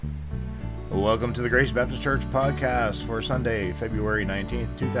Welcome to the Grace Baptist Church podcast for Sunday, February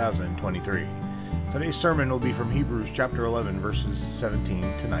 19th, 2023. Today's sermon will be from Hebrews chapter 11, verses 17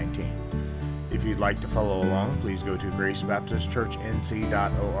 to 19. If you'd like to follow along, please go to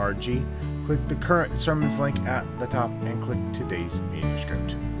gracebaptistchurchnc.org, click the current sermons link at the top, and click today's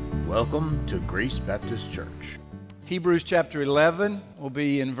manuscript. Welcome to Grace Baptist Church. Hebrews chapter 11 will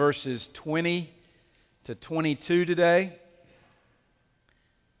be in verses 20 to 22 today.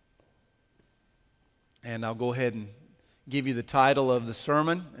 And I'll go ahead and give you the title of the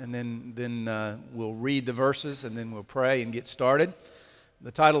sermon, and then we'll read the verses, and then we'll pray and get started.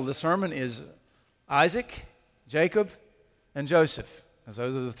 The title of the sermon is Isaac, Jacob, and Joseph. Because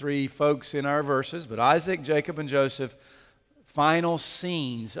those are the three folks in our verses, but Isaac, Jacob, and Joseph, final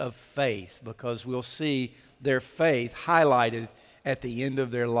scenes of faith, because we'll see their faith highlighted at the end of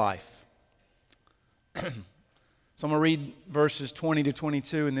their life. So I'm going to read verses 20 to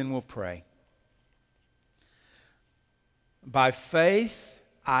 22, and then we'll pray. By faith,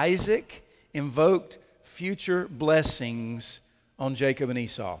 Isaac invoked future blessings on Jacob and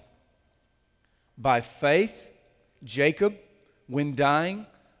Esau. By faith, Jacob, when dying,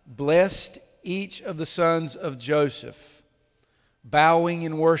 blessed each of the sons of Joseph, bowing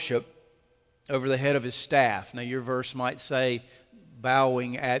in worship over the head of his staff. Now, your verse might say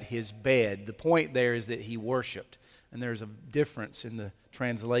bowing at his bed. The point there is that he worshiped, and there's a difference in the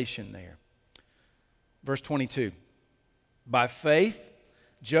translation there. Verse 22. By faith,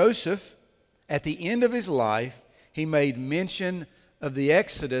 Joseph, at the end of his life, he made mention of the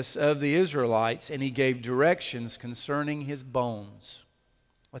exodus of the Israelites, and he gave directions concerning his bones.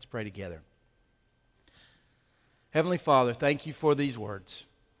 Let's pray together. Heavenly Father, thank you for these words.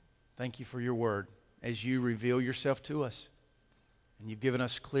 Thank you for your word as you reveal yourself to us. And you've given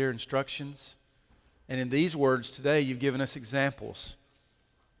us clear instructions. And in these words today, you've given us examples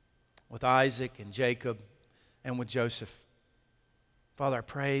with Isaac and Jacob and with Joseph. Father, I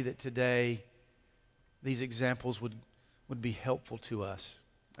pray that today these examples would be helpful to us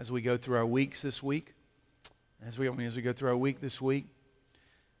as we go through our weeks this week. As we go through our week this week,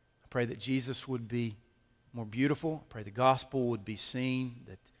 I pray that Jesus would be more beautiful. I pray the gospel would be seen,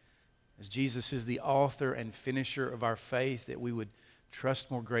 that as Jesus is the author and finisher of our faith, that we would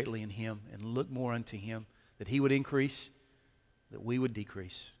trust more greatly in Him and look more unto Him, that He would increase, that we would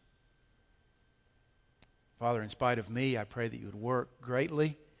decrease. Father, in spite of me, I pray that you would work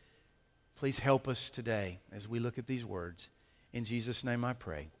greatly. Please help us today as we look at these words. In Jesus' name I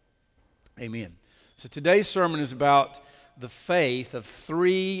pray. Amen. So today's sermon is about the faith of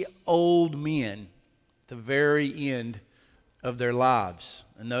three old men at the very end of their lives.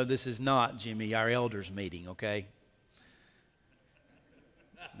 And no, this is not, Jimmy, our elders meeting, okay?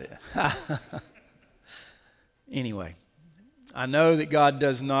 Anyway. I know that God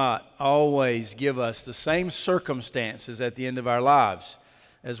does not always give us the same circumstances at the end of our lives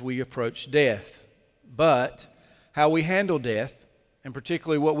as we approach death. But how we handle death, and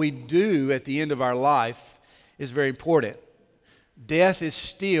particularly what we do at the end of our life, is very important. Death is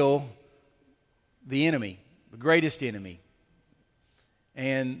still the enemy, the greatest enemy.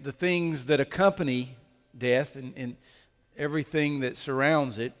 And the things that accompany death and everything that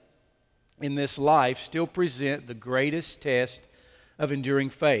surrounds it in this life still present the greatest test of enduring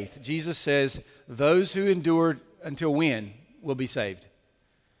faith. Jesus says, those who endure until when will be saved?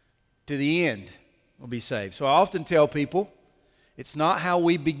 To the end will be saved. So I often tell people, it's not how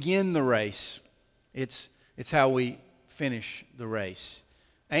we begin the race, it's how we finish the race.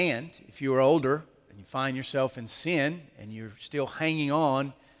 And if you are older and you find yourself in sin and you're still hanging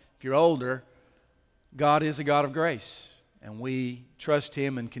on, if you're older, God is a God of grace. And we trust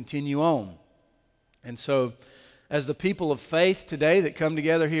Him and continue on. And so, as the people of faith today that come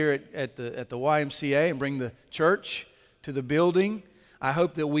together here at the YMCA and bring the church to the building, I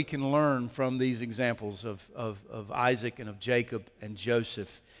hope that we can learn from these examples of Isaac and of Jacob and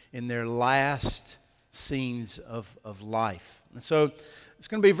Joseph in their last scenes of life. And so, it's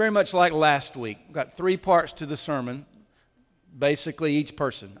going to be very much like last week. We've got three parts to the sermon, basically each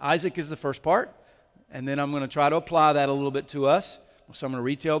person. Isaac is the first part. And then I'm going to try to apply that a little bit to us. So I'm going to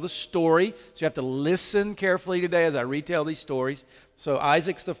retell the story. So you have to listen carefully today as I retell these stories. So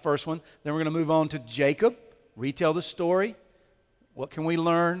Isaac's the first one. Then we're going to move on to Jacob, retell the story. What can we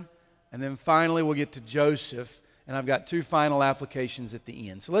learn? And then finally we'll get to Joseph. And I've got two final applications at the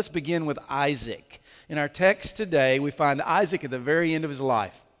end. So let's begin with Isaac. In our text today, we find Isaac at the very end of his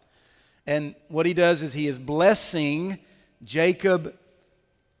life. And what he does is he is blessing Jacob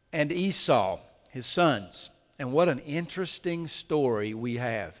and Esau, his sons. And what an interesting story we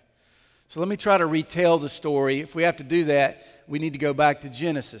have. So let me try to retell the story. If we have to do that, we need to go back to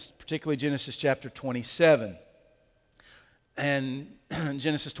Genesis, particularly Genesis chapter 27. And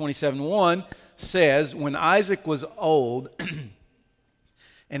Genesis 27:1 says, when Isaac was old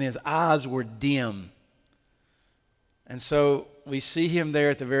and his eyes were dim. And so we see him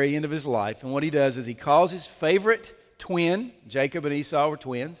there at the very end of his life. And what he does is he calls his favorite twin, Jacob and Esau were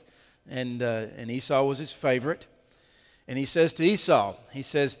twins, and Esau was his favorite. And he says to Esau, he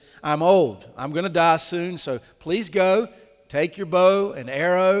says, I'm old. I'm going to die soon, so please go, take your bow and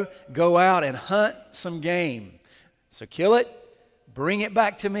arrow, go out and hunt some game. So kill it, bring it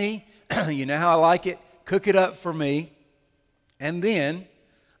back to me. You know how I like it. Cook it up for me. And then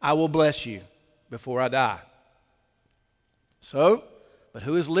I will bless you before I die. So, but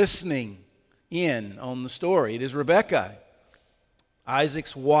who is listening in on the story? It is Rebekah,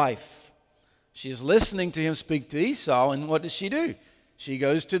 Isaac's wife. She is listening to him speak to Esau, and what does she do? She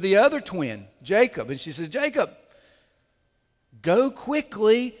goes to the other twin, Jacob, and she says, Jacob, go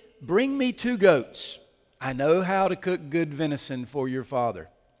quickly, bring me 2 goats. I know how to cook good venison for your father.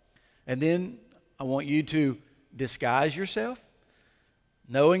 And then I want you to disguise yourself,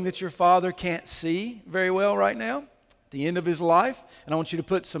 knowing that your father can't see very well right now, at the end of his life. And I want you to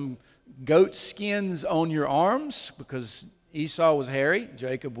put some goat skins on your arms, because Esau was hairy,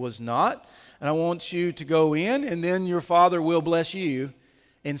 Jacob was not. And I want you to go in, and then your father will bless you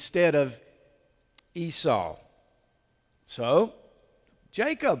instead of Esau. So,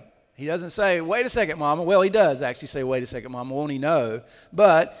 Jacob, he doesn't say, wait a second, Mama. Well, he does actually say, wait a second, Mama. Won't he know?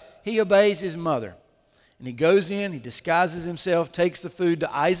 But he obeys his mother. And he goes in, he disguises himself, takes the food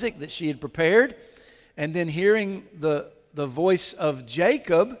to Isaac that she had prepared. And then hearing the voice of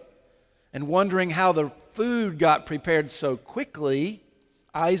Jacob and wondering how the food got prepared so quickly,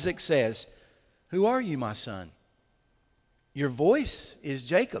 Isaac says, who are you, my son? Your voice is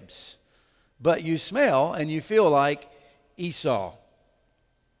Jacob's, but you smell and you feel like Esau.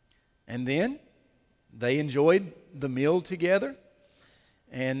 And then they enjoyed the meal together.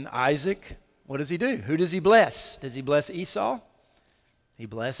 And Isaac, what does he do? Who does he bless? Does he bless Esau? He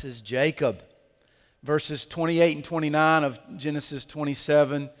blesses Jacob. Verses 28 and 29 of Genesis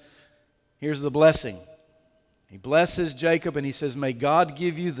 27, here's the blessing. He blesses Jacob and he says, may God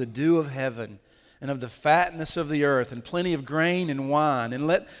give you the dew of heaven and of the fatness of the earth and plenty of grain and wine, and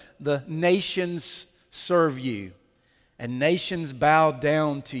let the nations serve you and nations bow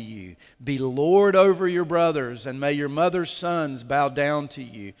down to you. Be Lord over your brothers, and may your mother's sons bow down to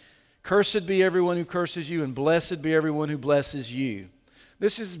you. Cursed be everyone who curses you, and blessed be everyone who blesses you.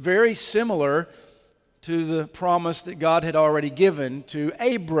 This is very similar to the promise that God had already given to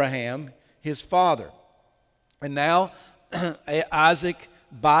Abraham, his father. And now Isaac,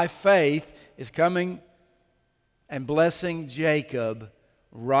 by faith, is coming and blessing Jacob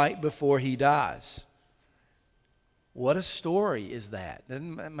right before he dies. What a story is that? That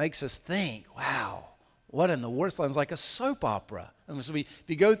makes us think, wow, what in the world? Sounds like a soap opera. And so if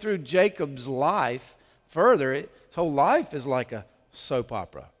you go through Jacob's life further, his whole life is like a soap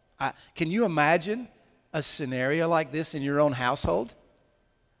opera. Can you imagine a scenario like this in your own household?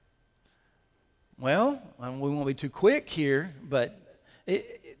 Well, we won't be too quick here, but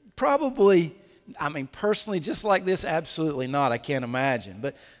it probably, personally, just like this, absolutely not. I can't imagine.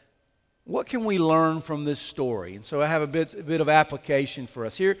 But what can we learn from this story? And so I have a bit of application for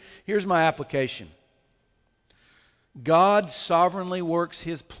us. Here's my application. God sovereignly works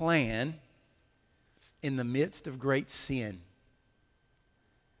His plan in the midst of great sin.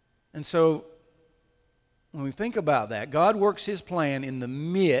 And so when we think about that, God works His plan in the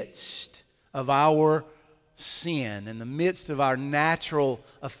midst of our sin, in the midst of our natural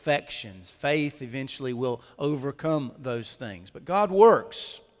affections. Faith eventually will overcome those things. But God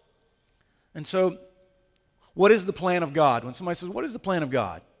works. And so, what is the plan of God? When somebody says, what is the plan of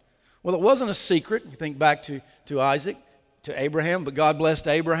God? Well, it wasn't a secret. You think back to Isaac, to Abraham, but God blessed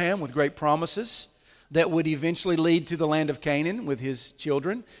Abraham with great promises that would eventually lead to the land of Canaan with his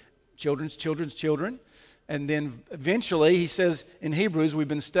children, children's children's children. And then eventually, he says in Hebrews, we've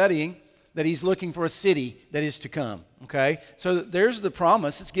been studying, that he's looking for a city that is to come, okay? So there's the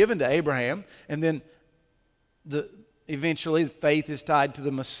promise. It's given to Abraham. And then eventually faith is tied to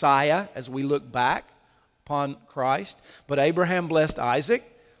the Messiah as we look back upon Christ. But Abraham blessed Isaac.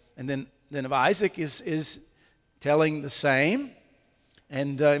 And then if Isaac is telling the same.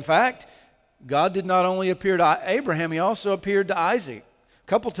 And in fact, God did not only appear to Abraham, He also appeared to Isaac a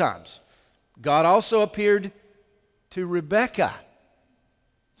couple times. God also appeared to Rebekah.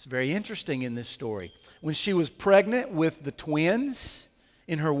 It's very interesting in this story. When she was pregnant with the twins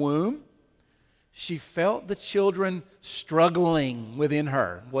in her womb, she felt the children struggling within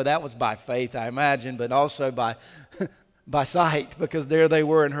her. Well, that was by faith, I imagine, but also by, by sight, because there they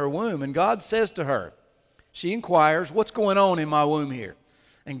were in her womb. And God says to her, she inquires, what's going on in my womb here?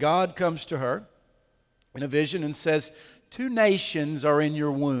 And God comes to her in a vision and says, 2 nations are in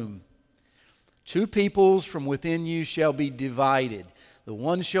your womb. 2 peoples from within you shall be divided. The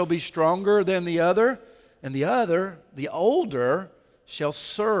one shall be stronger than the other, and the other, the older, shall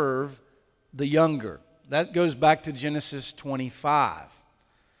serve the younger. That goes back to Genesis 25.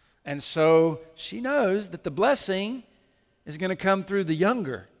 And so she knows that the blessing is going to come through the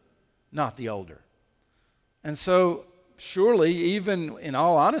younger, not the older. And so surely, even in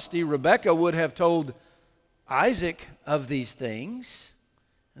all honesty, Rebekah would have told Isaac of these things.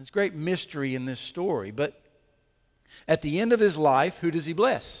 There's great mystery in this story. But at the end of his life, who does he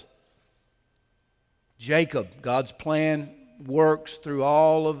bless? Jacob. God's plan works through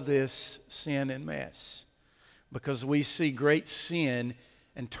all of this sin and mess, because we see great sin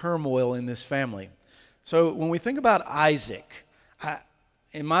and turmoil in this family. So when we think about Isaac,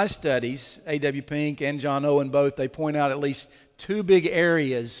 in my studies, A.W. Pink and John Owen both, they point out at least 2 big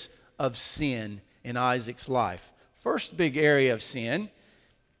areas of sin in Isaac's life. First big area of sin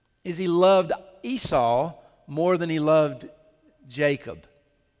is he loved Esau more than he loved Jacob,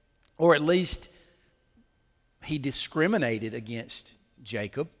 or at least he discriminated against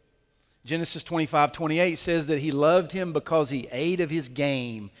Jacob. Genesis 25:28 says that he loved him because he ate of his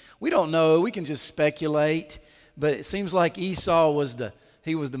game. We don't know, we can just speculate, but it seems like Esau was the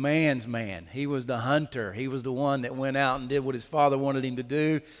man's man. He was the hunter. He was the one that went out and did what his father wanted him to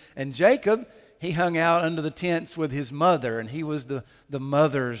do. And Jacob, he hung out under the tents with his mother, and he was the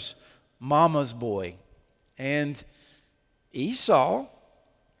mama's boy. And Esau,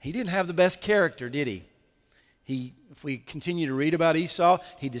 he didn't have the best character, did he? If we continue to read about Esau,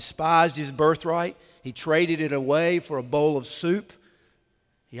 he despised his birthright. He traded it away for a bowl of soup.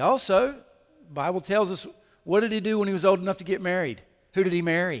 He also, the Bible tells us, what did he do when he was old enough to get married? Who did he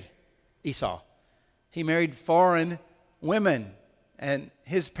marry? Esau. He married foreign women. And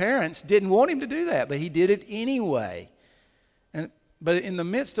his parents didn't want him to do that, but he did it anyway. But in the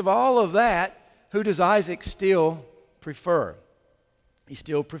midst of all of that, who does Isaac still prefer? He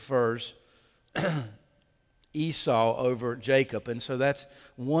still prefers Esau over Jacob. And so that's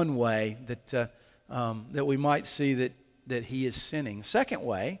one way that we might see that he is sinning. Second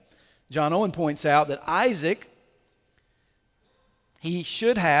way, John Owen points out that Isaac, he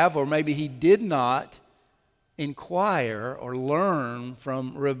should have, or maybe he did not, inquire or learn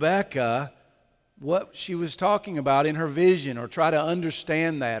from Rebekah what she was talking about in her vision, or try to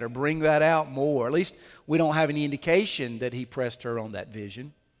understand that or bring that out more. At least we don't have any indication that he pressed her on that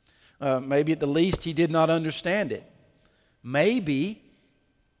vision. Maybe at the least he did not understand it. Maybe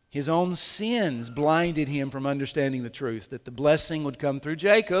his own sins blinded him from understanding the truth, that the blessing would come through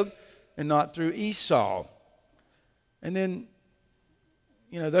Jacob and not through Esau. And then,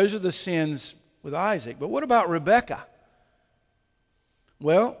 those are the sins with Isaac. But what about Rebekah?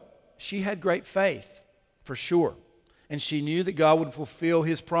 Well, she had great faith, for sure. And she knew that God would fulfill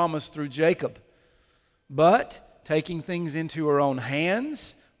his promise through Jacob. But taking things into her own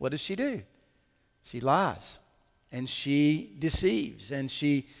hands, what does she do? She lies, and she deceives, and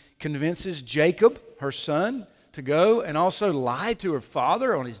she convinces Jacob, her son, to go and also lie to her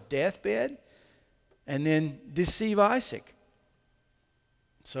father on his deathbed, and then deceive Isaac.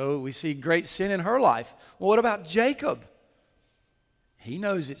 So we see great sin in her life. Well, what about Jacob? He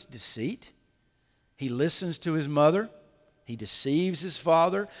knows it's deceit. He listens to his mother. He deceives his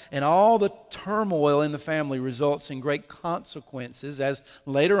father. And all the turmoil in the family results in great consequences, as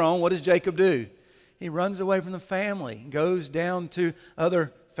later on, what does Jacob do? He runs away from the family, goes down to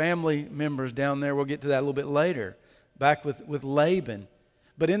other family members down there. We'll get to that a little bit later, back with Laban.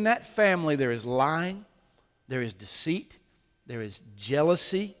 But in that family, there is lying, there is deceit, there is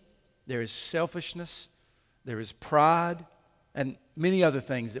jealousy, there is selfishness, there is pride, and many other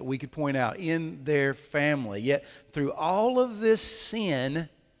things that we could point out in their family. Yet through all of this sin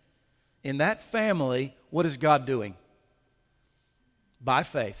in that family, what is God doing? By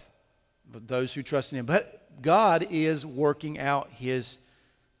faith, those who trust in him. But God is working out his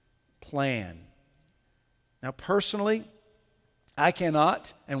plan. Now personally, I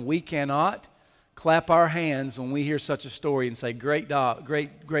cannot and we cannot clap our hands when we hear such a story and say, great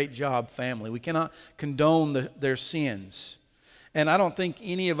job, family. We cannot condone their sins. And I don't think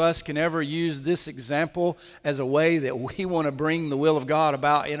any of us can ever use this example as a way that we want to bring the will of God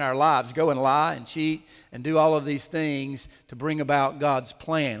about in our lives. Go and lie and cheat and do all of these things to bring about God's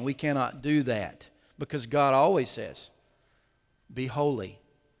plan. We cannot do that, because God always says, be holy,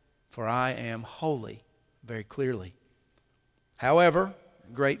 for I am holy, very clearly. However,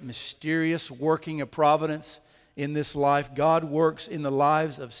 great mysterious working of providence in this life, God works in the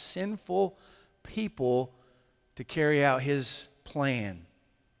lives of sinful people to carry out His plan.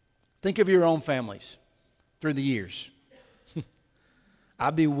 Think of your own families through the years.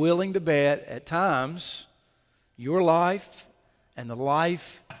 I'd be willing to bet at times your life and the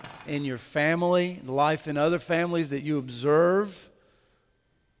life in your family, the life in other families that you observe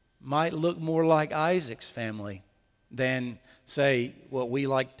might look more like Isaac's family than, say, what we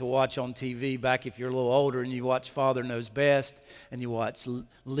like to watch on TV back if you're a little older and you watch Father Knows Best and you watch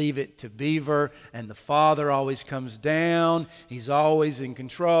Leave It to Beaver, and the father always comes down. He's always in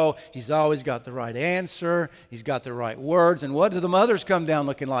control. He's always got the right answer. He's got the right words. And what do the mothers come down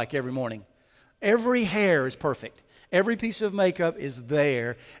looking like every morning? Every hair is perfect. Every piece of makeup is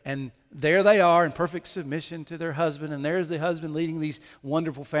there, and there they are in perfect submission to their husband, and there's the husband leading these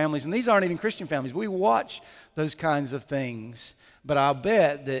wonderful families. And these aren't even Christian families. We watch those kinds of things, but I'll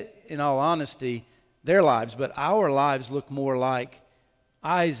bet that, in all honesty, their lives, but our lives look more like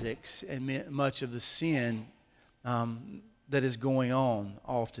Isaac's and much of the sin that is going on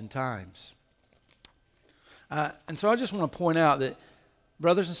oftentimes. And so I just want to point out that,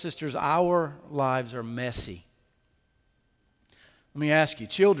 brothers and sisters, our lives are messy. Let me ask you,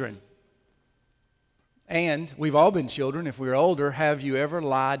 children, and we've all been children if we're older, have you ever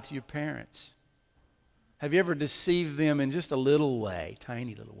lied to your parents? Have you ever deceived them in just a little way,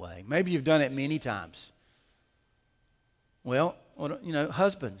 tiny little way? Maybe you've done it many times. Well,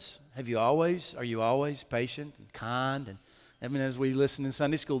 husbands, are you always patient and kind? And I mean, as we listened in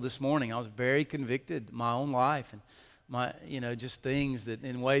Sunday school this morning, I was very convicted in my own life and just things that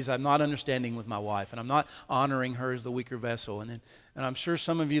in ways I'm not understanding with my wife, and I'm not honoring her as the weaker vessel. And I'm sure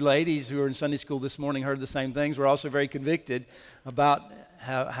some of you ladies who are in Sunday school this morning heard the same things. We're also very convicted about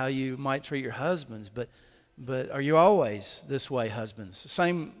how you might treat your husbands. But are you always this way, husbands?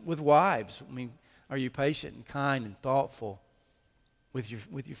 Same with wives. I mean, are you patient and kind and thoughtful with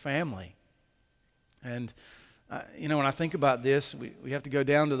your family? And when I think about this, we have to go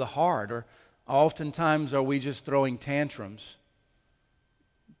down to the heart. Or oftentimes, are we just throwing tantrums?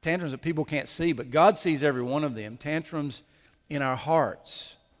 Tantrums that people can't see, but God sees every one of them. Tantrums in our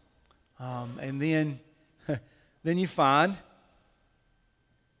hearts. And then you find,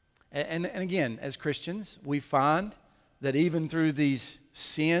 and again, as Christians, we find that even through these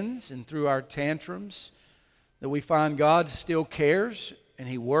sins and through our tantrums, that we find God still cares and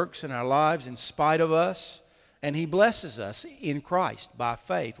He works in our lives in spite of us. And He blesses us in Christ by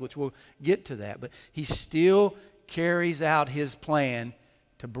faith, which we'll get to that. But He still carries out His plan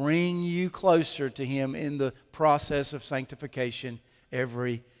to bring you closer to Him in the process of sanctification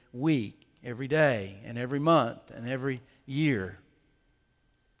every week, every day, and every month, and every year.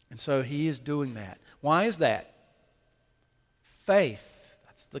 And so He is doing that. Why is that? Faith.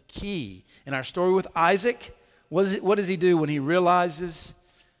 That's the key. In our story with Isaac, what does he do when he realizes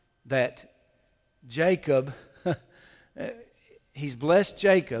that Jacob... He's blessed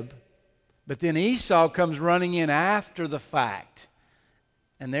Jacob, but then Esau comes running in after the fact.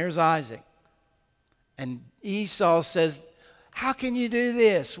 And there's Isaac. And Esau says, "How can you do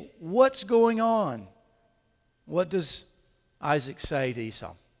this? What's going on?" What does Isaac say to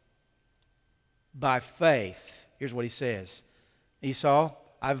Esau? By faith. Here's what he says. Esau,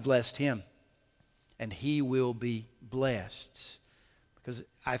 I've blessed him, and he will be blessed. Because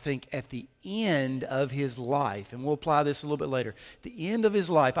I think at the end of his life, and we'll apply this a little bit later, at the end of his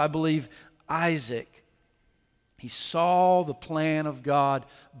life, I believe Isaac, he saw the plan of God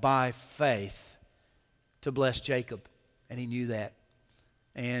by faith to bless Jacob, and he knew that.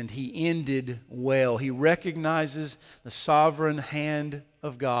 And he ended well. He recognizes the sovereign hand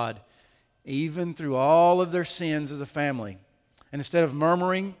of God, even through all of their sins as a family. And instead of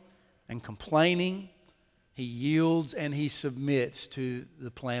murmuring and complaining, he yields and he submits to the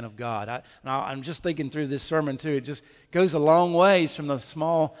plan of God. I'm just thinking through this sermon too. It just goes a long ways from the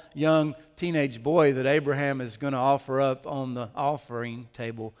small, young teenage boy that Abraham is going to offer up on the offering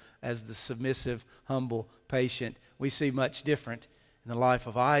table as the submissive, humble, patient. We see much different in the life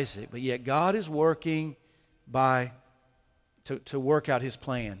of Isaac. But yet God is working to work out His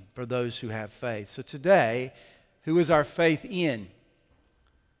plan for those who have faith. So today, who is our faith in?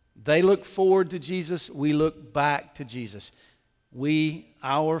 They look forward to Jesus. We look back to Jesus.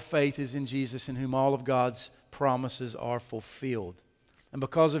 Our faith is in Jesus, in whom all of God's promises are fulfilled. And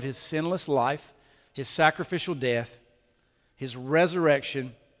because of His sinless life, His sacrificial death, His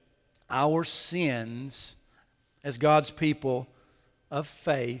resurrection, our sins as God's people of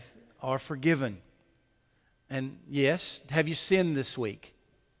faith are forgiven. And yes, have you sinned this week?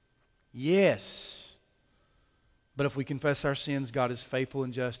 Yes. But if we confess our sins, God is faithful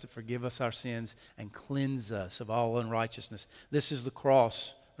and just to forgive us our sins and cleanse us of all unrighteousness. This is the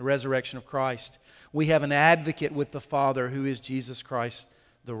cross, the resurrection of Christ. We have an advocate with the Father who is Jesus Christ,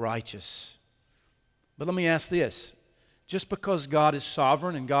 the righteous. But let me ask this. Just because God is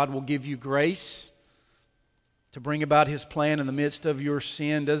sovereign and God will give you grace to bring about His plan in the midst of your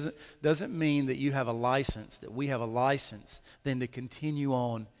sin doesn't mean that you have a license, that we have a license then to continue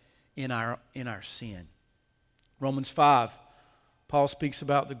on in our sin. Romans 5, Paul speaks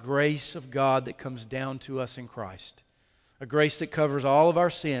about the grace of God that comes down to us in Christ. A grace that covers all of our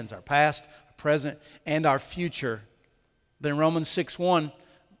sins, our past, our present, and our future. But in Romans 6:1,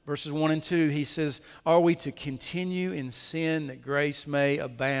 verses 1 and 2, he says, are we to continue in sin that grace may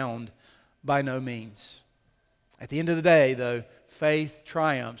abound? By no means. At the end of the day, though, faith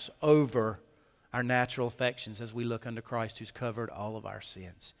triumphs over our natural affections as we look unto Christ who's covered all of our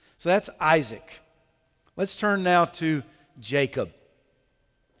sins. So that's Isaac. Let's turn now to Jacob.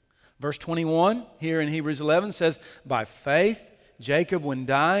 Verse 21 here in Hebrews 11 says, by faith, Jacob, when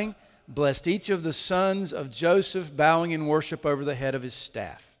dying, blessed each of the sons of Joseph, bowing in worship over the head of his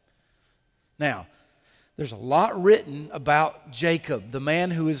staff. Now, there's a lot written about Jacob, the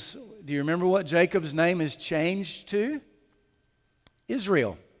man who is, do you remember what Jacob's name is changed to?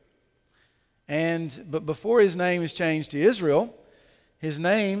 Israel. But before his name is changed to Israel, his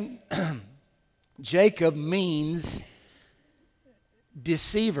name, Jacob, means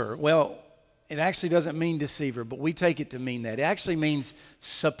deceiver. Well, it actually doesn't mean deceiver, but we take it to mean that. It actually means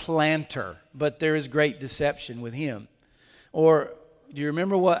supplanter, but there is great deception with him. Or do you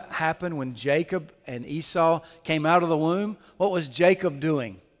remember what happened when Jacob and Esau came out of the womb? What was Jacob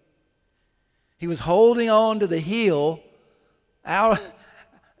doing? He was holding on to the heel.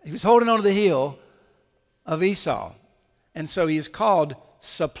 He was holding on to the heel of Esau. And so he is called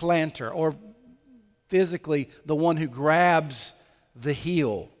supplanter, or physically the one who grabs the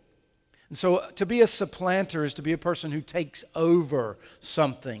heel. And so to be a supplanter is to be a person who takes over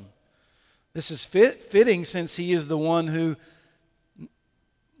something. This is fitting since he is the one who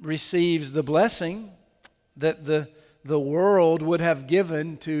receives the blessing that the world would have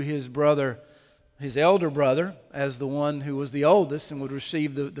given to his brother, his elder brother, as the one who was the oldest and would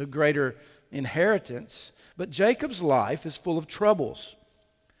receive the greater inheritance. But Jacob's life is full of troubles.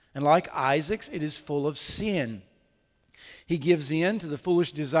 And like Isaac's, it is full of sin. He gives in to the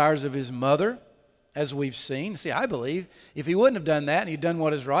foolish desires of his mother, as we've seen. See, I believe if he wouldn't have done that and he'd done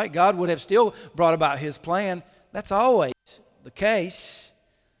what is right, God would have still brought about his plan. That's always the case.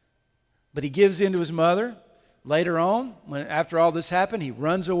 But he gives in to his mother. Later on, after all this happened, he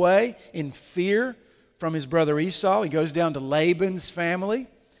runs away in fear from his brother Esau. He goes down to Laban's family,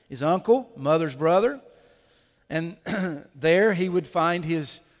 his uncle, mother's brother. And there he would find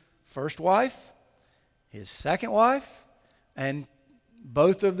his first wife, his second wife, and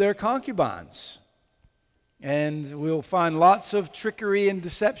both of their concubines. And we'll find lots of trickery and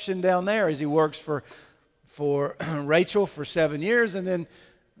deception down there as he works for Rachel for 7 years, and then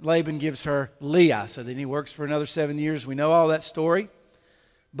Laban gives her Leah. So then he works for another 7 years. We know all that story.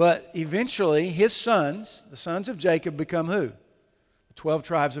 But eventually his sons, the sons of Jacob, become who? The 12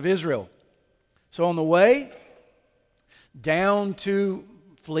 tribes of Israel. So on the way down to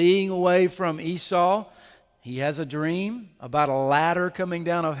fleeing away from Esau, he has a dream about a ladder coming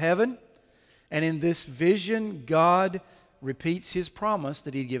down of heaven. And in this vision, God repeats his promise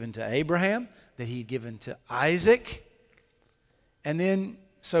that he'd given to Abraham, that he'd given to Isaac. And then,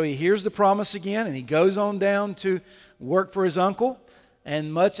 so he hears the promise again, and he goes on down to work for his uncle.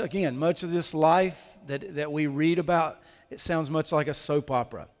 And much of this life that we read about, it sounds much like a soap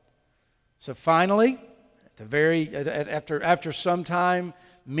opera. So finally, after some time,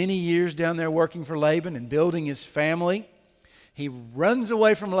 many years down there working for Laban and building his family, he runs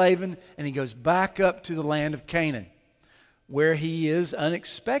away from Laban and he goes back up to the land of Canaan, where he is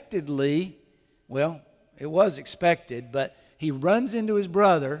unexpectedly, well, it was expected, but he runs into his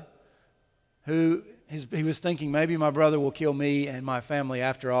brother who he was thinking, maybe my brother will kill me and my family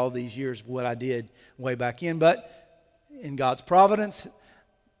after all these years of what I did way back in. But in God's providence,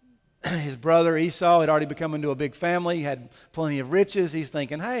 his brother Esau had already become into a big family. He had plenty of riches. He's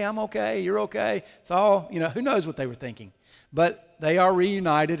thinking, hey, I'm okay. You're okay. It's all, who knows what they were thinking. But they are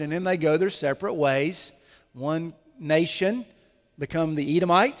reunited, and then they go their separate ways. One nation become the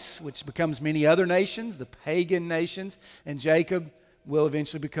Edomites, which becomes many other nations, the pagan nations. And Jacob will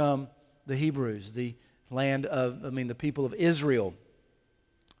eventually become the Hebrews, the people of Israel.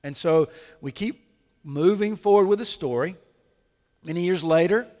 And so we keep moving forward with the story. Many years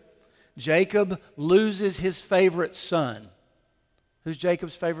later, Jacob loses his favorite son. Who's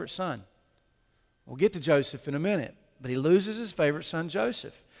Jacob's favorite son? We'll get to Joseph in a minute, but he loses his favorite son,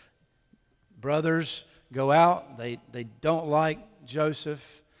 Joseph. Brothers go out. They don't like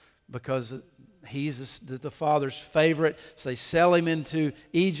Joseph because he's the father's favorite. So they sell him into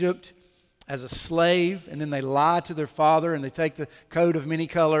Egypt as a slave, and then they lie to their father, and they take the coat of many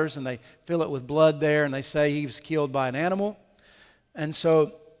colors and they fill it with blood there, and they say he was killed by an animal. And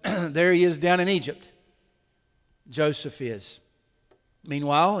so there he is down in Egypt. Joseph is.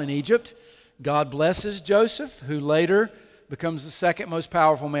 Meanwhile, in Egypt, God blesses Joseph, who later becomes the second most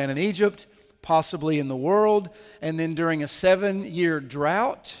powerful man in Egypt, possibly in the world. And then during a 7-year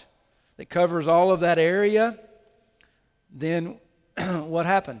drought that covers all of that area, then what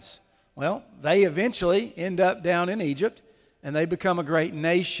happens? Well, they eventually end up down in Egypt, and they become a great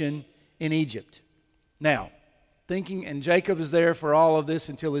nation in Egypt. Now, and Jacob is there for all of this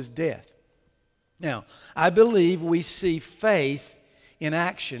until his death. Now, I believe we see faith in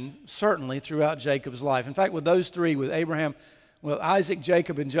action, certainly throughout Jacob's life. In fact, with those three, with Abraham, Isaac,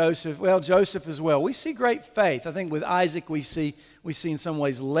 Jacob, and Joseph, Joseph as well, we see great faith. I think with Isaac we see in some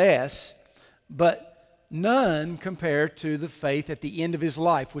ways less, but none compared to the faith at the end of his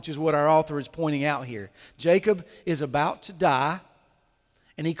life, which is what our author is pointing out here. Jacob is about to die,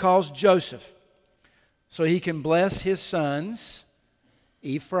 and he calls Joseph so he can bless his sons,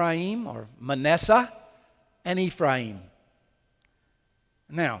 Ephraim or Manasseh and Ephraim.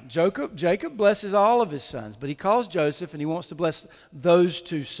 Now, Jacob blesses all of his sons, but he calls Joseph and he wants to bless those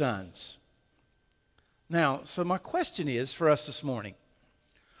two sons. Now, so my question is for us this morning,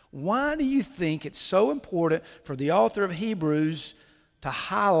 why do you think it's so important for the author of Hebrews to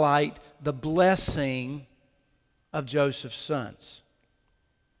highlight the blessing of Joseph's sons?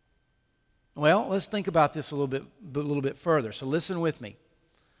 Well, let's think about this a little bit further. So listen with me.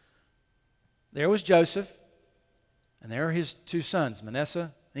 There was Joseph, and there are his two sons,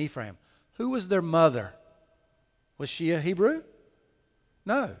 Manasseh and Ephraim. Who was their mother? Was she a Hebrew?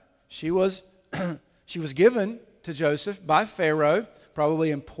 No. She was given to Joseph by Pharaoh,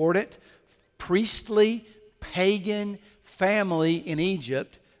 probably important, priestly, pagan family in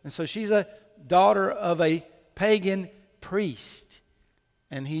Egypt. And so she's a daughter of a pagan priest.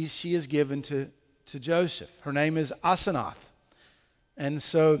 And she is given to Joseph. Her name is Asenath. And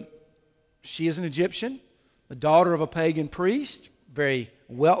so she is an Egyptian, the daughter of a pagan priest, very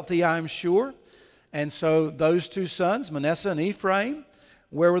wealthy, I'm sure. And so those two sons, Manasseh and Ephraim,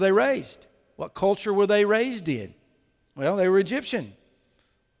 where were they raised? What culture were they raised in? Well, they were Egyptian,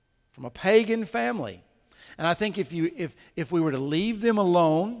 from a pagan family. And I think if we were to leave them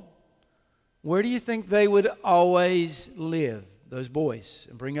alone, where do you think they would always live, those boys,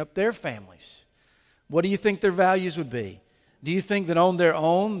 and bring up their families? What do you think their values would be? Do you think that on their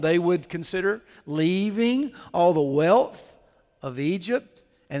own they would consider leaving all the wealth of Egypt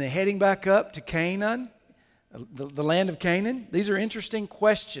and then heading back up to Canaan, the land of Canaan? These are interesting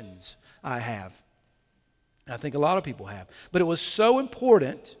questions I have. I think a lot of people have. But it was so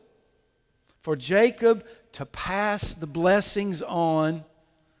important for Jacob to pass the blessings on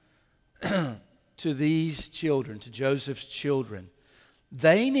to these children, to Joseph's children.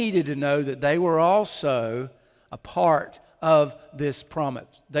 They needed to know that they were also a part of this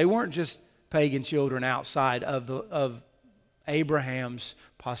promise. They weren't just pagan children outside of Abraham's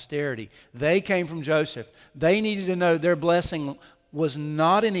posterity. They came from Joseph. They needed to know their blessing was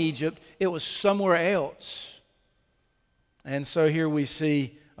not in Egypt, it was somewhere else. And so here we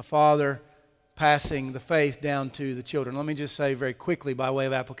see a father passing the faith down to the children. Let me just say very quickly by way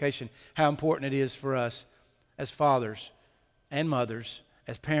of application how important it is for us as fathers and mothers,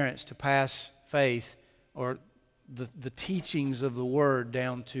 as parents, to pass faith or the teachings of the Word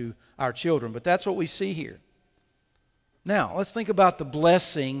down to our children. But that's what we see here. Now, let's think about the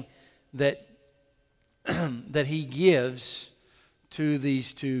blessing that he gives to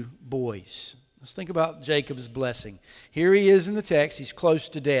these two boys. Let's think about Jacob's blessing. Here he is in the text. He's close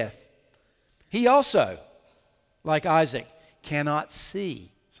to death. He also, like Isaac, cannot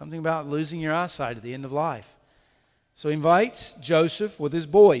see. Something about losing your eyesight at the end of life. So he invites Joseph with his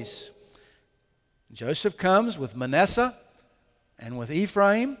boys. Joseph comes with Manasseh and with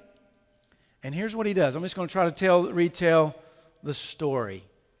Ephraim. And here's what he does. I'm just going to try to retell the story.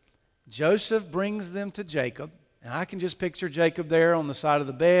 Joseph brings them to Jacob. And I can just picture Jacob there on the side of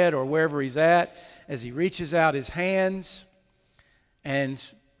the bed or wherever he's at as he reaches out his hands. And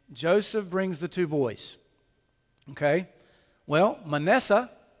Joseph brings the two boys. Okay? Well, Manasseh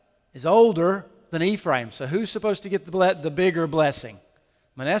is older than Ephraim. So who's supposed to get the bigger blessing?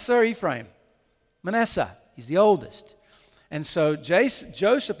 Manasseh or Ephraim? Manasseh. He's the oldest. And so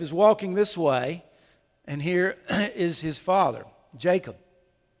Joseph is walking this way, and here is his father. Jacob.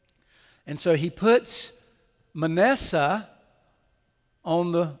 And so he puts Manasseh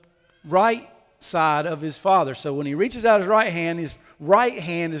on the right side of his father. So when he reaches out his right hand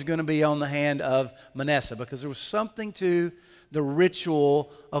is going to be on the hand of Manasseh, because there was something to the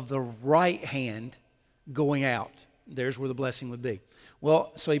ritual of the right hand going out. There's where the blessing would be.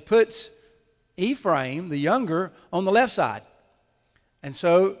 Well, so he puts Ephraim, the younger, on the left side. And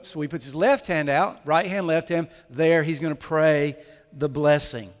so he puts his left hand out, right hand, left hand. There he's going to pray the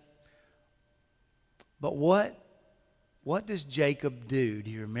blessing. But what does Jacob do? Do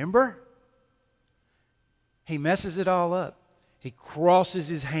you remember? He messes it all up. He crosses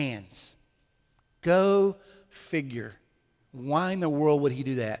his hands. Go figure. Why in the world would he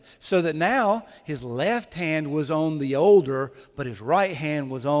do that? So that now his left hand was on the older, but his right hand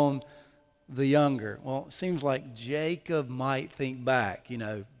was on the younger. Well, it seems like Jacob might think back,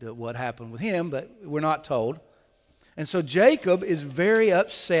 to what happened with him, but we're not told. And so Jacob is very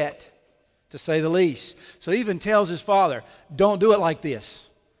upset, to say the least. So he even tells his father, don't do it like this.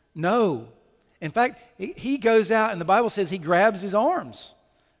 No. In fact, he goes out, and the Bible says he grabs his arms.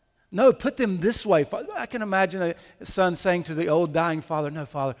 No, put them this way. I can imagine a son saying to the old dying father, no,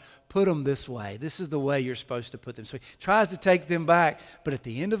 Father, put them this way. This is the way you're supposed to put them. So he tries to take them back, but at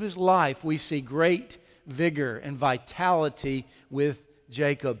the end of his life, we see great vigor and vitality with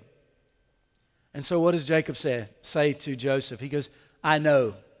Jacob. And so what does Jacob say to Joseph? He goes, I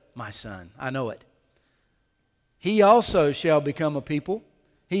know, my son, I know it. He also shall become a people.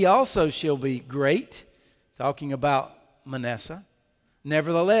 He also shall be great, talking about Manasseh.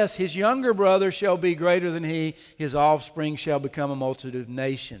 Nevertheless, his younger brother shall be greater than he. His offspring shall become a multitude of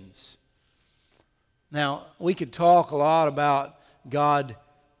nations. Now, we could talk a lot about God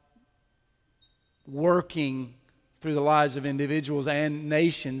working through the lives of individuals and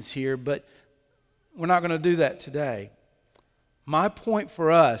nations here, but we're not going to do that today. My point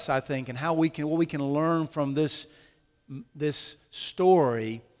for us, I think, and what we can learn from this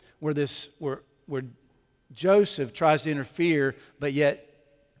story where Joseph tries to interfere, but yet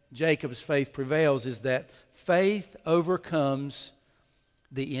Jacob's faith prevails, is that faith overcomes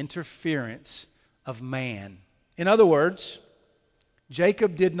the interference of man. In other words,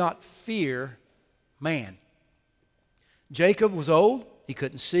 Jacob did not fear man. Jacob was old. He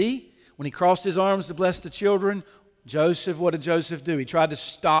couldn't see. When he crossed his arms to bless the children, what did Joseph do? He tried to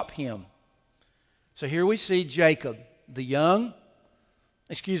stop him. So here we see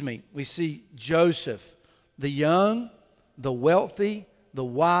we see Joseph, the young, the wealthy, the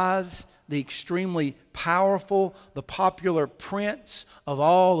wise, the extremely powerful, the popular prince of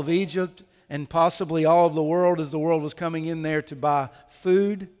all of Egypt and possibly all of the world, as the world was coming in there to buy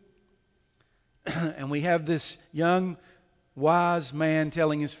food. And we have this young, wise man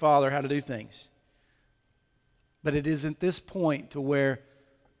telling his father how to do things. But it is at this point to where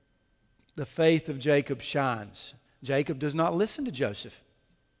the faith of Jacob shines. Jacob does not listen to Joseph.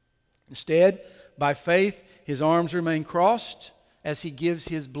 Instead, by faith, his arms remain crossed as he gives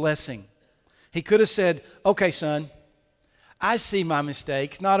his blessing. He could have said, okay, son, I see my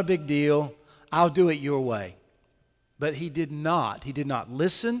mistakes, not a big deal. I'll do it your way. But he did not. He did not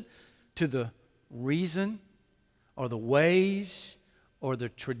listen to the reason or the ways or the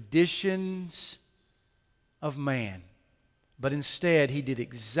traditions of man. But instead, he did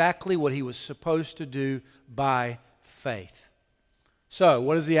exactly what he was supposed to do by faith. So,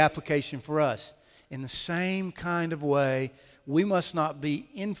 what is the application for us? In the same kind of way, we must not be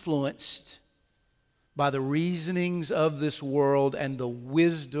influenced by the reasonings of this world and the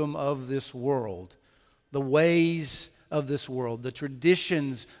wisdom of this world, the ways of this world, the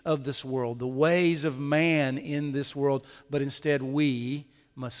traditions of this world, the ways of man in this world, but instead we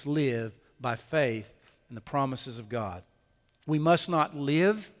must live by faith in the promises of God. We must not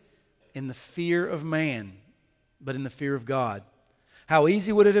live in the fear of man, but in the fear of God. How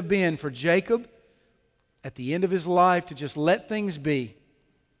easy would it have been for Jacob at the end of his life to just let things be,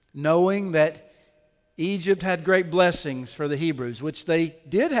 knowing that Egypt had great blessings for the Hebrews, which they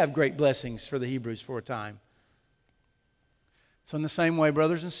did have great blessings for the Hebrews for a time. So in the same way,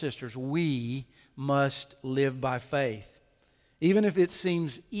 brothers and sisters, we must live by faith, even if it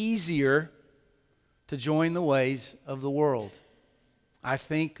seems easier to join the ways of the world. I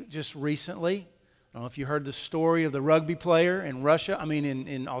think just recently, I don't know if you heard the story of the rugby player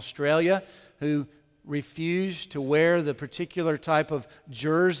in Australia, who refused to wear the particular type of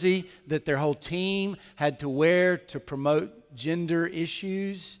jersey that their whole team had to wear to promote gender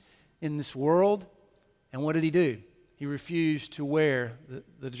issues in this world. And what did he do? He refused to wear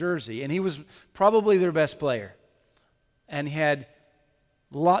the jersey. And he was probably their best player. And he had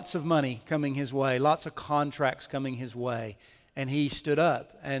lots of money coming his way, lots of contracts coming his way. and he stood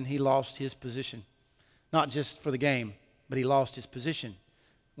up and he lost his position. Not just for the game, but he lost his position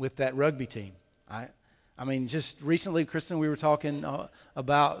with that rugby team. I mean, just recently, Kristen, we were talking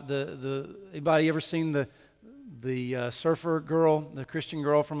about anybody ever seen the surfer girl, the Christian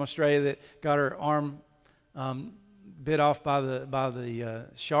girl from Australia that got her arm bit off by the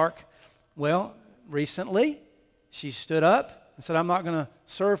shark? Well, recently she stood up and said, I'm not going to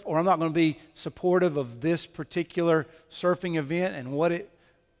surf, or I'm not going to be supportive of this particular surfing event and what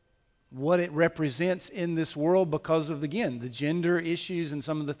it represents in this world because of, again, the gender issues and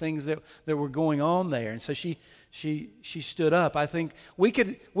some of the things that were going on there. And so she stood up. I think we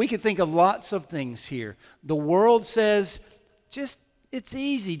could think of lots of things here. The world says, it's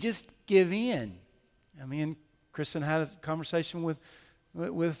easy, just give in. I mean, Kristen had a conversation with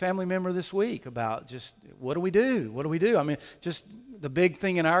a family member this week about just what do we do? What do we do? I mean, just the big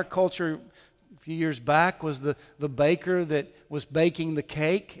thing in our culture a few years back was the baker that was baking the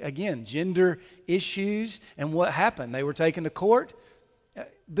cake. Again, gender issues. And what happened? They were taken to court.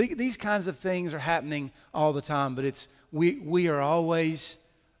 These kinds of things are happening all the time, but we are always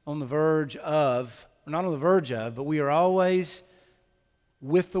on the verge of, not on the verge of, but we are always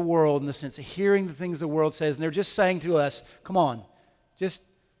with the world in the sense of hearing the things the world says, and they're just saying to us, come on, just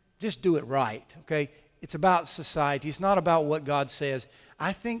do it right, okay? It's about society. It's not about what God says.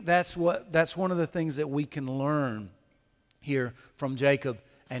 I think that's one of the things that we can learn here from Jacob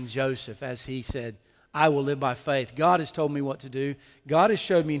and Joseph, as he said, I will live by faith. God has told me what to do. God has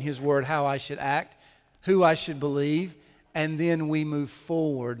showed me in His Word how I should act, who I should believe, and then we move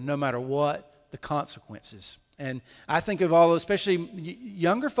forward no matter what the consequences. And I think of all, especially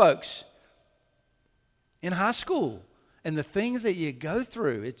younger folks in high school, and the things that you go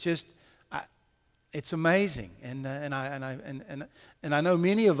through. It's just, it's amazing. And I know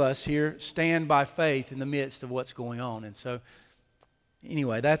many of us here stand by faith in the midst of what's going on. And so,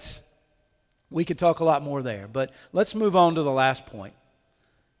 anyway, we could talk a lot more there. But let's move on to the last point,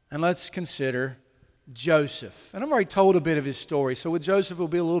 and let's consider Joseph. And I've already told a bit of his story, so with Joseph it will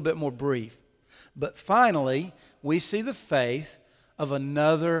be a little bit more brief. But finally, we see the faith of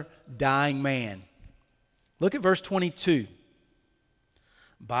another dying man. Look at verse 22.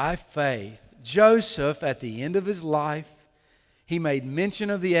 By faith, Joseph, at the end of his life, he made mention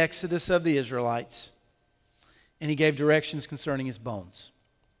of the exodus of the Israelites, and he gave directions concerning his bones.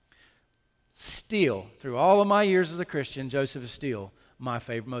 Still, through all of my years as a Christian, Joseph is still my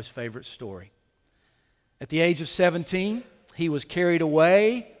most favorite story. At the age of 17, he was carried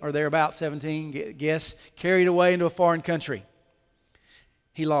away, or thereabout 17, carried away into a foreign country.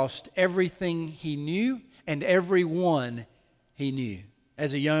 He lost everything he knew and everyone he knew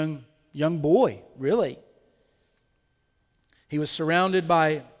as a young boy, really. He was surrounded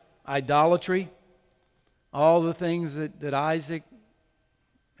by idolatry, all the things that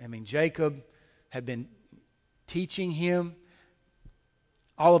Jacob had been teaching him.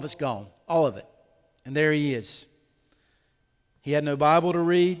 All of it's gone, all of it. And there he is. He had no Bible to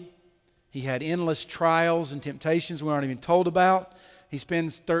read. He had endless trials and temptations we aren't even told about. He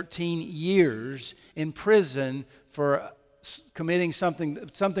spends 13 years in prison for committing something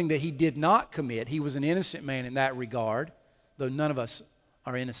that he did not commit. He was an innocent man in that regard, though none of us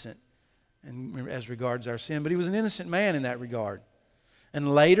are innocent as regards our sin. But he was an innocent man in that regard.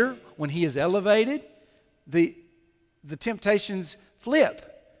 And later, when he is elevated, the temptations flip.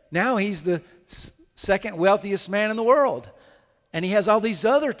 Now he's the second wealthiest man in the world. And he has all these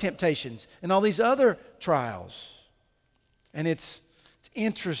other temptations and all these other trials. And it's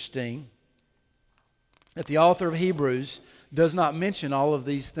interesting that the author of Hebrews does not mention all of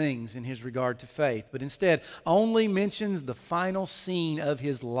these things in his regard to faith, but instead only mentions the final scene of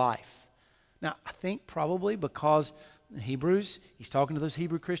his life. Now, I think probably because in Hebrews, he's talking to those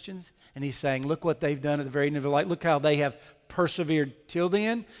Hebrew Christians, and he's saying, look what they've done at the very end of their life. Look how they have persevered till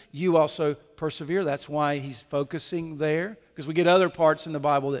then. You also persevere. That's why he's focusing there, because we get other parts in the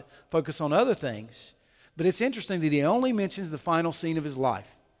Bible that focus on other things. But it's interesting that he only mentions the final scene of his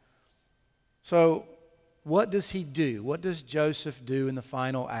life. So what does he do? What does Joseph do in the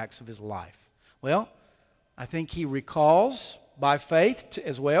final acts of his life? Well, I think he recalls by faith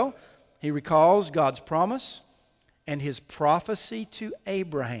as well. He recalls God's promise and His prophecy to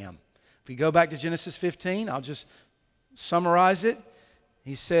Abraham. If you go back to Genesis 15, I'll just summarize it.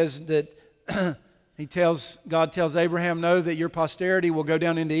 He says that God tells Abraham, know that your posterity will go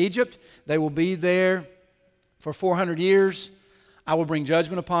down into Egypt. They will be there for 400 years. I will bring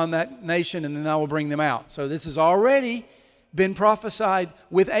judgment upon that nation, and then I will bring them out. So this has already been prophesied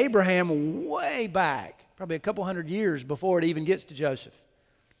with Abraham way back, probably a couple hundred years before it even gets to Joseph.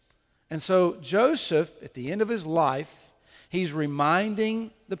 And so Joseph, at the end of his life, He's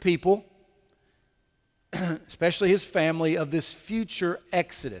reminding the people, especially his family, of this future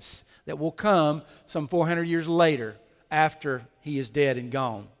exodus that will come some 400 years later after he is dead and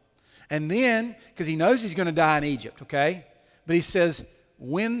gone. And then, because he knows he's going to die in Egypt, okay? But he says,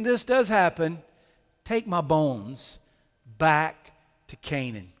 when this does happen, take my bones back to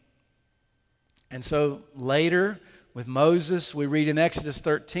Canaan. And so later with Moses, we read in Exodus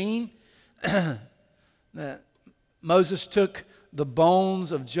 13, that Moses took the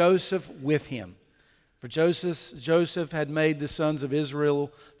bones of Joseph with him. For Joseph had made the sons of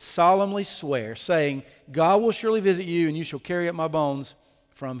Israel solemnly swear, saying, God will surely visit you, and you shall carry up my bones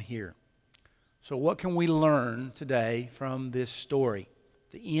from here. So what can we learn today from this story,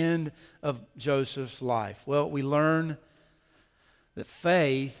 the end of Joseph's life? Well, we learn that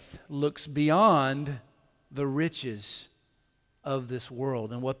faith looks beyond the riches of this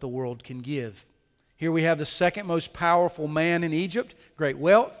world and what the world can give. Here we have the second most powerful man in Egypt, great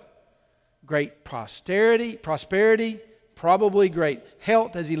wealth, great prosperity, probably great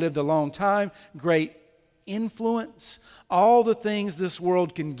health as he lived a long time, great influence, all the things this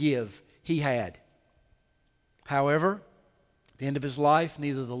world can give, he had. However, at the end of his life,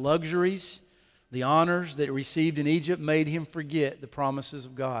 neither the luxuries, the honors that he received in Egypt made him forget the promises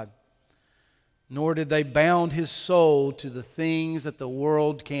of God, nor did they bound his soul to the things that the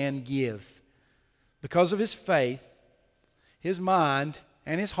world can give. Because of his faith, his mind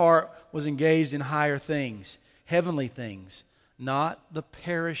and his heart was engaged in higher things, heavenly things, not the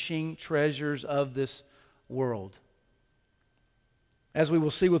perishing treasures of this world. As we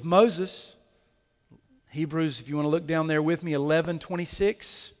will see with Moses, Hebrews, if you want to look down there with me,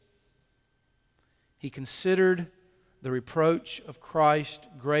 11:26, he considered the reproach of Christ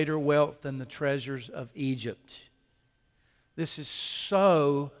greater wealth than the treasures of Egypt. This is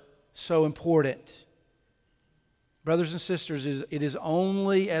so important. Brothers and sisters, it is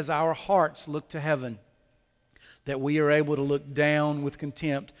only as our hearts look to heaven that we are able to look down with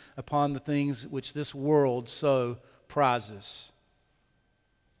contempt upon the things which this world so prizes.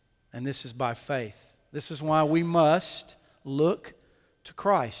 And this is by faith. This is why we must look to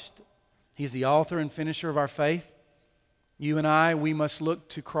Christ. He's the author and finisher of our faith. You and I, we must look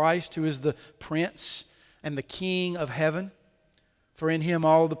to Christ, who is the Prince and the King of heaven. For in Him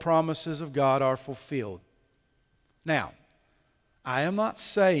all the promises of God are fulfilled. Now, I am not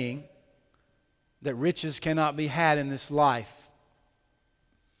saying that riches cannot be had in this life.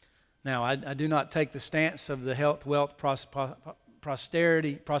 Now, I do not take the stance of the health, wealth,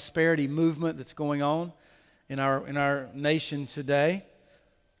 prosperity movement that's going on in our nation today.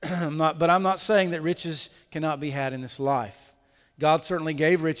 But I'm not saying that riches cannot be had in this life. God certainly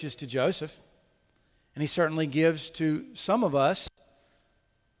gave riches to Joseph, and He certainly gives to some of us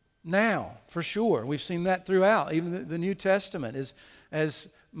now, for sure. We've seen that throughout, even the New Testament, as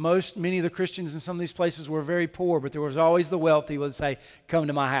many of the Christians in some of these places were very poor, but there was always the wealthy would say, come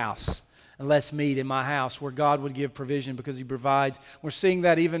to my house and let's meet in my house, where God would give provision because He provides. We're seeing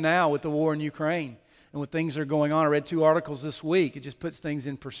that even now with the war in Ukraine and with things that are going on. I read 2 articles this week. It just puts things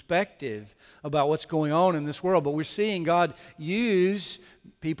in perspective about what's going on in this world. But we're seeing God use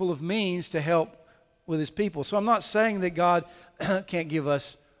people of means to help with His people. So I'm not saying that God can't give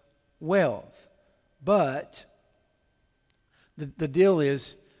us wealth, but the deal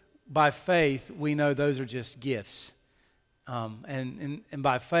is, by faith we know those are just gifts, and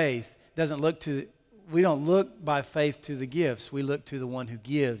by faith we don't look by faith to the gifts. We look to the one who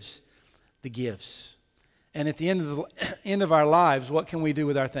gives the gifts. And at the end of our lives, what can we do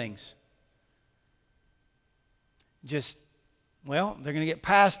with our things? They're going to get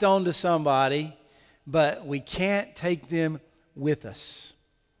passed on to somebody, but we can't take them with us.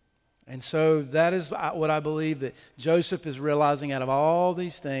 And so that is what I believe that Joseph is realizing. Out of all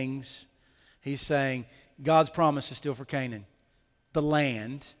these things, he's saying God's promise is still for Canaan. The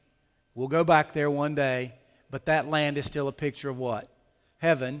land, we'll go back there one day, but that land is still a picture of what?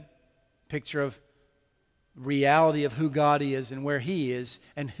 Heaven, picture of reality of who God is and where He is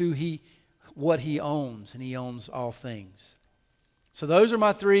and what He owns, and He owns all things. So those are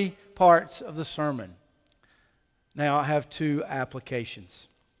my 3 parts of the sermon. Now I have 2 applications.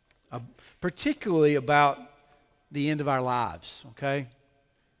 Particularly about the end of our lives, okay?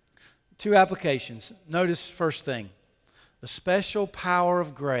 2 applications. Notice first thing, the special power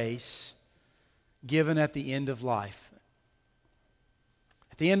of grace given at the end of life.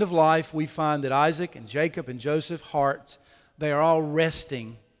 At the end of life, we find that Isaac and Jacob and Joseph's hearts, they are all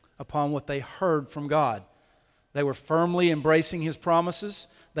resting upon what they heard from God. They were firmly embracing His promises.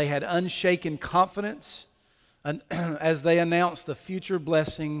 They had unshaken confidence as they announced the future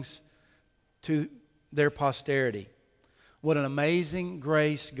blessings to their posterity. What an amazing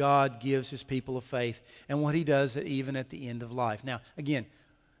grace God gives His people of faith, and what He does even at the end of life. Now, again,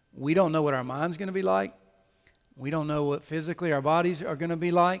 we don't know what our mind's going to be like. We don't know what physically our bodies are going to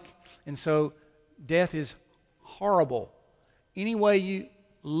be like. And so death is horrible. Any way you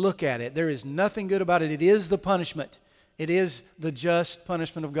look at it, there is nothing good about it. It is the punishment. It is the just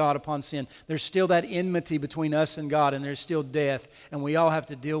punishment of God upon sin. There's still that enmity between us and God, and there's still death, and we all have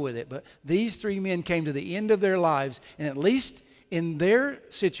to deal with it. But these three men came to the end of their lives, and at least in their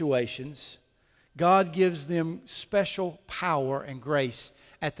situations, God gives them special power and grace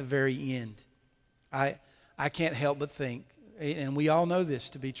at the very end. I can't help but think, and we all know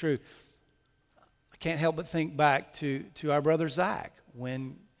this to be true, I can't help but think back to our brother Zach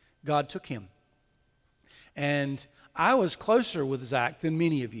when God took him. And I was closer with Zach than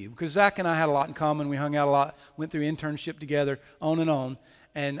many of you because Zach and I had a lot in common. We hung out a lot, went through internship together, on and on.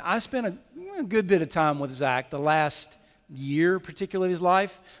 And I spent a good bit of time with Zach the last year, particularly his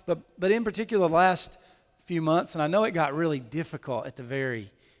life, but in particular the last few months. And I know it got really difficult at the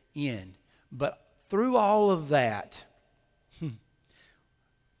very end. But through all of that,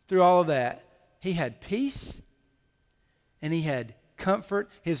 he had peace and he had comfort.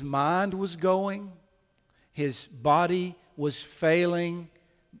 His mind was going. His body was failing,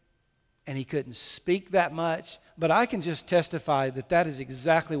 and he couldn't speak that much. But I can just testify that is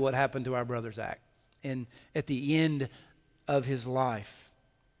exactly what happened to our brother Zach at the end of his life.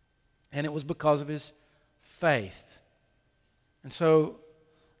 And it was because of his faith. And so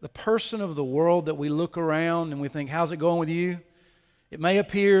the person of the world that we look around and we think, how's it going with you? It may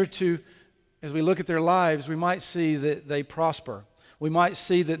appear to, as we look at their lives, we might see that they prosper. We might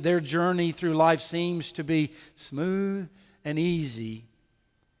see that their journey through life seems to be smooth and easy.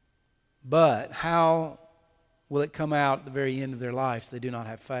 But how will it come out at the very end of their lives if they do not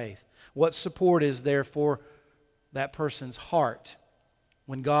have faith? What support is there for that person's heart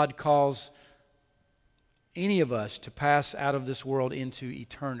when God calls any of us to pass out of this world into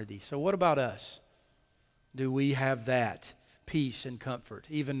eternity? So what about us? Do we have that peace and comfort,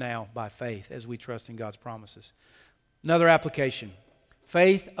 even now by faith, as we trust in God's promises? Another application.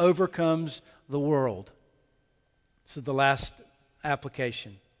 Faith overcomes the world. This is the last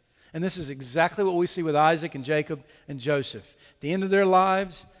application. And this is exactly what we see with Isaac and Jacob and Joseph. At the end of their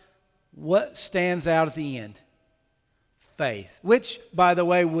lives, what stands out at the end? Faith, which, by the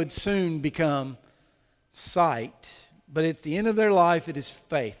way, would soon become sight. But at the end of their life, it is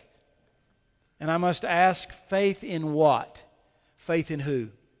faith. And I must ask, faith in what? Faith in who?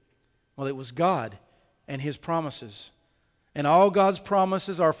 Well, it was God and His promises. And all God's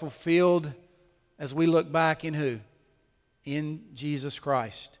promises are fulfilled as we look back in who? In Jesus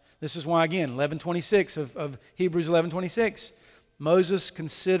Christ. This is why, again, 11:26 of Hebrews 11:26, Moses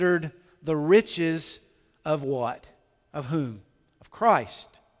considered the riches of what? Of whom? Of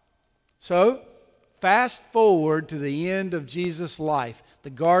Christ. So, fast forward to the end of Jesus' life, the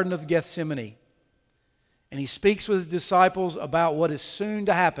Garden of Gethsemane. And He speaks with His disciples about what is soon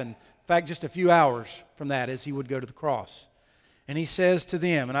to happen. In fact, just a few hours from that as He would go to the cross. And He says to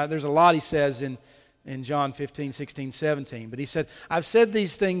them, and there's a lot He says in John 15, 16, 17, but He said, I've said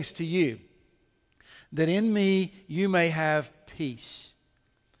these things to you, that in me you may have peace.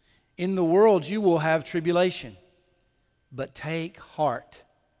 In the world you will have tribulation, but take heart.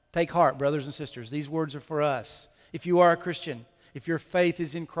 Take heart, brothers and sisters. These words are for us. If you are a Christian, if your faith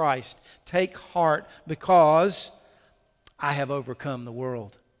is in Christ, take heart because I have overcome the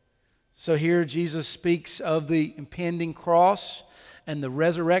world. So here Jesus speaks of the impending cross and the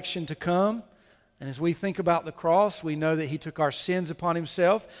resurrection to come. And as we think about the cross, we know that He took our sins upon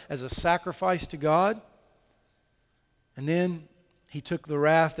Himself as a sacrifice to God. And then He took the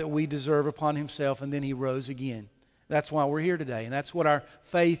wrath that we deserve upon Himself, and then He rose again. That's why we're here today, and that's what our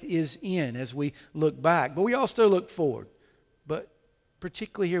faith is in as we look back. But we also look forward. But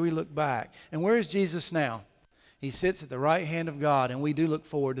particularly here we look back. And where is Jesus now? He sits at the right hand of God, and we do look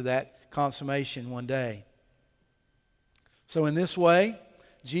forward to that consummation one day. So in this way,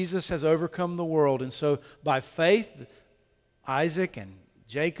 Jesus has overcome the world. And so by faith, Isaac and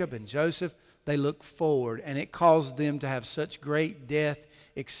Jacob and Joseph, they look forward. And it caused them to have such great death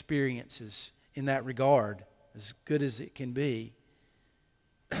experiences in that regard, as good as it can be.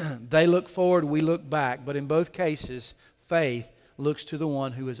 They look forward, we look back. But in both cases, faith looks to the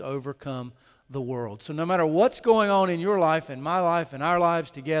one who has overcome the world. So no matter what's going on in your life and my life and our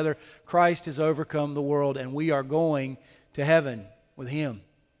lives together, Christ has overcome the world, and we are going to heaven with Him.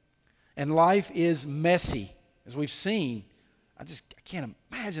 And life is messy, as we've seen. I can't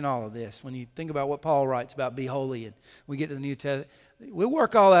imagine all of this when you think about what Paul writes about be holy, and we get to the New Testament. We'll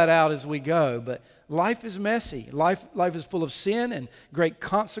work all that out as we go, but life is messy. Life is full of sin and great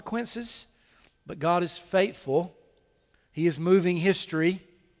consequences, but God is faithful. He is moving history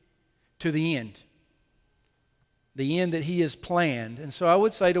to the end that He has planned. And so I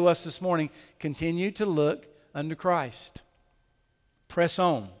would say to us this morning, continue to look unto Christ. Press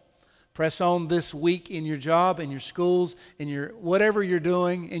on. Press on this week in your job, in your schools, in your whatever you're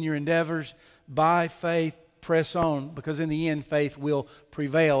doing, in your endeavors. By faith, press on, because in the end, faith will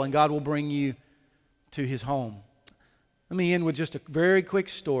prevail and God will bring you to His home. Let me end with just a very quick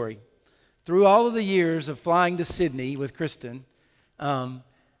story. Through all of the years of flying to Sydney with Kristen,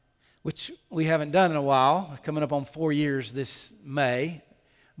 which we haven't done in a while, coming up on 4 years this May,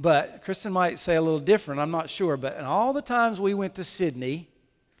 but Kristen might say a little different, I'm not sure, but in all the times we went to Sydney,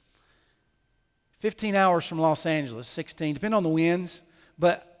 15 hours from Los Angeles, 16, depending on the winds.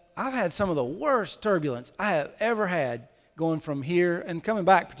 But I've had some of the worst turbulence I have ever had going from here and coming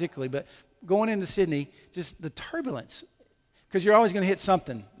back particularly, but going into Sydney, just the turbulence, because you're always going to hit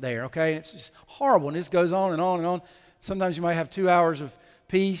something there, okay? And it's just horrible, and this goes on and on and on. Sometimes you might have 2 hours of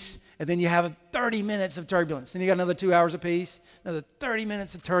peace, and then you have 30 minutes of turbulence. Then you got another 2 hours of peace, another 30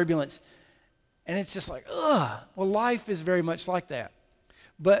 minutes of turbulence. And it's just like, ugh. Well, life is very much like that.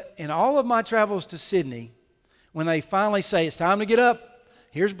 But in all of my travels to Sydney, when they finally say it's time to get up,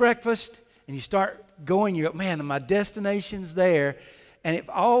 here's breakfast, and you start going, you go, man, my destination's there, and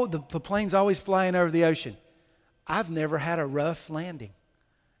the plane's always flying over the ocean. I've never had a rough landing.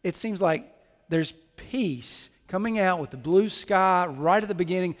 It seems like there's peace coming out with the blue sky right at the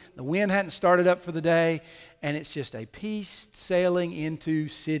beginning. The wind hadn't started up for the day, and it's just a peace sailing into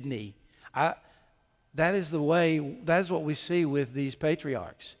Sydney. That is what we see with these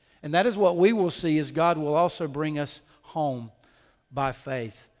patriarchs. And that is what we will see as God will also bring us home by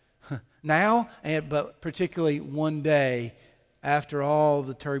faith. Now, but particularly one day after all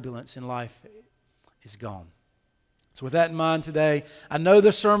the turbulence in life is gone. So with that in mind today, I know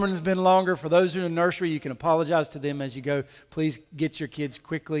the sermon has been longer. For those who are in nursery, you can apologize to them as you go. Please get your kids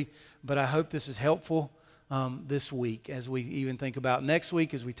quickly. But I hope this is helpful this week as we even think about next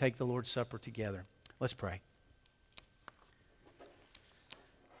week as we take the Lord's Supper together. Let's pray.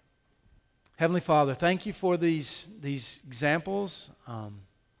 Heavenly Father, thank you for these examples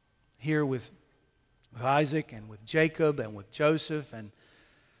here with Isaac and with Jacob and with Joseph, and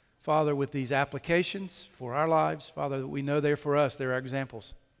Father, with these applications for our lives. Father, that we know they're for us, they're our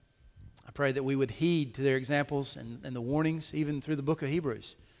examples. I pray that we would heed to their examples and the warnings, even through the book of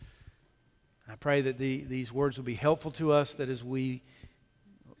Hebrews. I pray that these words will be helpful to us, that as we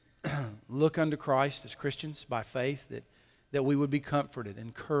look unto Christ as Christians by faith, that we would be comforted,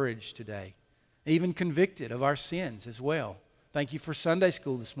 encouraged today, even convicted of our sins as well. Thank you for Sunday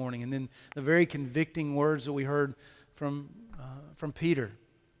school this morning, and then the very convicting words that we heard from Peter.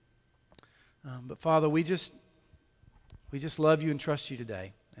 But Father, we just love you and trust you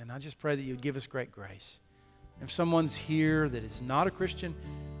today, and I just pray that you would give us great grace. If someone's here that is not a Christian,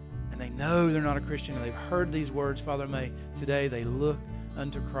 and they know they're not a Christian, and they've heard these words, Father, may today they look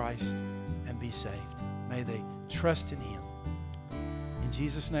unto Christ and be saved. May they trust in Him. In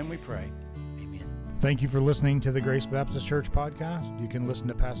Jesus' name we pray. Amen. Thank you for listening to the Grace Baptist Church podcast. You can listen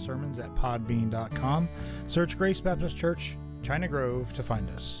to past sermons at podbean.com. Search Grace Baptist Church, China Grove to find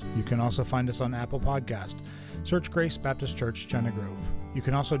us. You can also find us on Apple Podcast. Search Grace Baptist Church, China Grove. You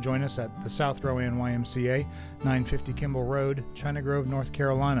can also join us at the South Rowan YMCA, 950 Kimball Road, China Grove, North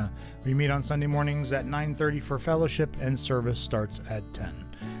Carolina. We meet on Sunday mornings at 9:30 for fellowship, and service starts at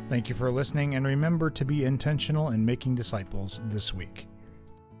 10. Thank you for listening, and remember to be intentional in making disciples this week.